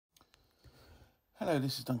Hello,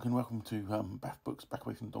 this is Duncan. Welcome to Bath Books, Back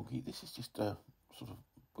Away from the Donkey. This is just sort of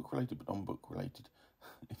book-related but non-book related,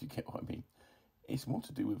 if you get what I mean. It's more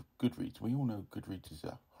to do with Goodreads. We all know Goodreads is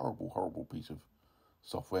a horrible, horrible piece of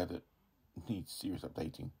software that needs serious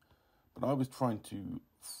updating. But I was trying to,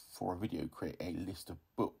 for a video, create a list of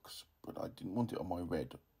books, but I didn't want it on my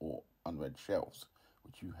read or unread shelves,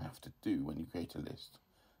 which you have to do when you create a list,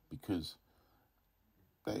 because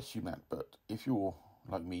they assume that. But if you're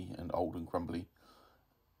like me and old and grumbly,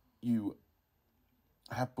 you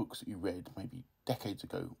have books that you read maybe decades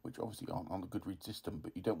ago, which obviously aren't on the Goodreads system,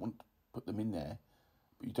 but you don't want to put them in there,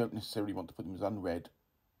 but you don't necessarily want to put them as unread,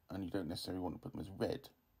 and you don't necessarily want to put them as read.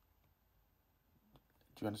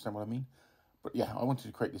 Do you understand what I mean? But yeah, I wanted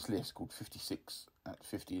to create this list called 56 at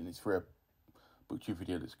 50, and it's for a booktube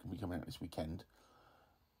video that's going to be coming out this weekend.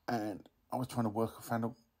 And I was trying to find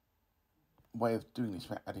a way of doing this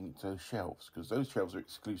without adding it to those shelves, because those shelves are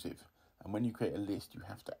exclusive. And when you create a list, you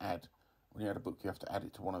have to add, when you add a book, you have to add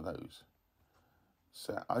it to one of those.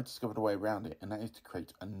 So I discovered a way around it, and that is to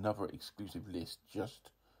create another exclusive list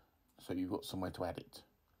just so you've got somewhere to add it.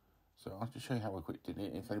 So I'll just show you how I quick did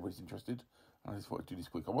it, if anybody's interested. I just thought I'd do this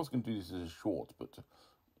quick. I was going to do this as a short, but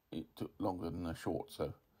it took longer than a short, so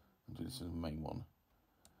I'll do this as a main one.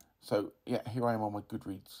 So yeah, here I am on my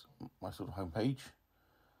Goodreads, my sort of homepage.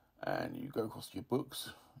 And you go across to your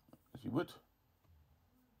books, as you would.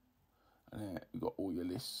 And then you've got all your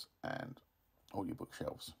lists and all your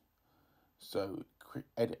bookshelves. So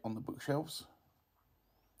edit on the bookshelves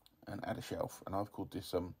and add a shelf. And I've called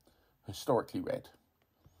this historically read,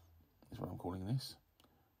 is what I'm calling this,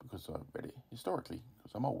 because I've read it historically,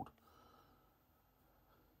 because I'm old.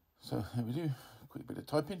 So here we do, a quick bit of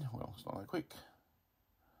typing. Well, it's not that quick.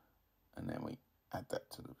 And then we add that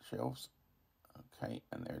to the shelves. Okay,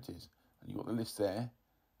 and there it is. And you've got the list there.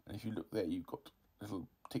 And if you look there, you've got little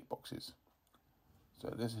tick boxes.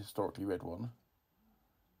 So there's a historically read one.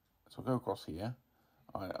 So I'll go across here.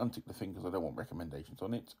 I untick the thing because I don't want recommendations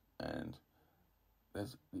on it. And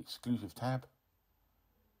there's the exclusive tab.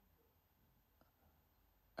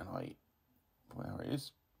 And where it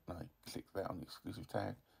is, and I click that on the exclusive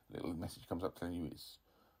tag. A little message comes up telling you it's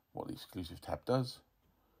what the exclusive tab does.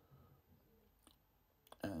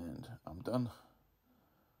 And I'm done.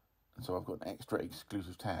 And so I've got an extra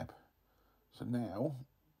exclusive tab. So now,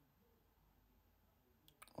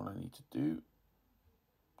 what I need to do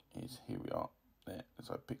is, here we are, there.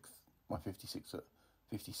 So I pick my 56 at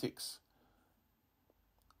 56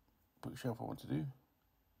 bookshelf I want to do.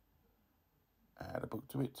 Add a book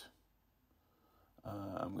to it.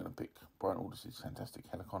 I'm going to pick Brian Aldiss' fantastic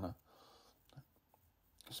Helicon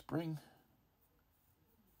Spring.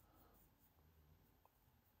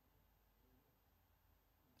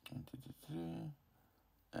 And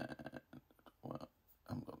well, I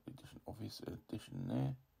haven't got the obvious edition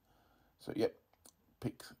there. So yep,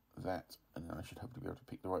 pick that, and then I should hopefully be able to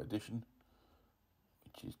pick the right edition,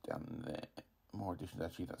 which is down there. More editions,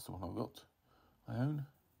 actually, that's the one I've got. I own.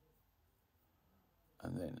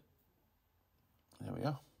 And then there we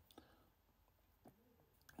are.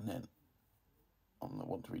 And then on the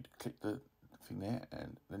want to read, click the thing there,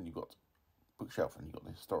 and then you've got bookshelf, and you've got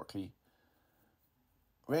the historically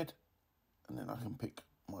read, and then I can pick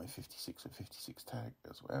my 56 at 56 tag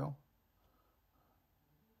as well.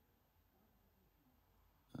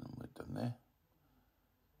 And we're done there.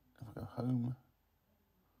 If I go home,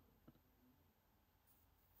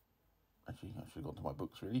 actually I should have gone to my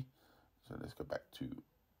books really. So let's go back to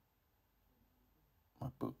my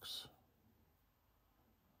books.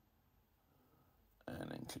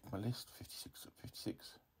 And then click my list, 56 at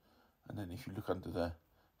 56. And then if you look under the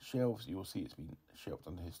shelves, you will see it's been shelved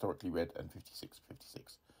under historically read and 56. And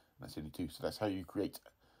that's only two. So that's how you create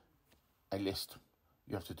a list.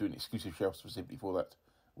 You have to do an exclusive shelf specifically for that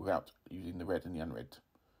without using the read and the unread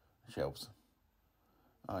shelves.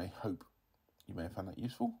 I hope you may have found that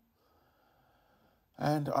useful.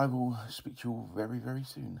 And I will speak to you all very, very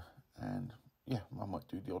soon. And yeah, I might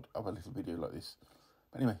do the odd other little video like this.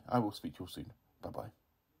 But anyway, I will speak to you all soon. Bye-bye.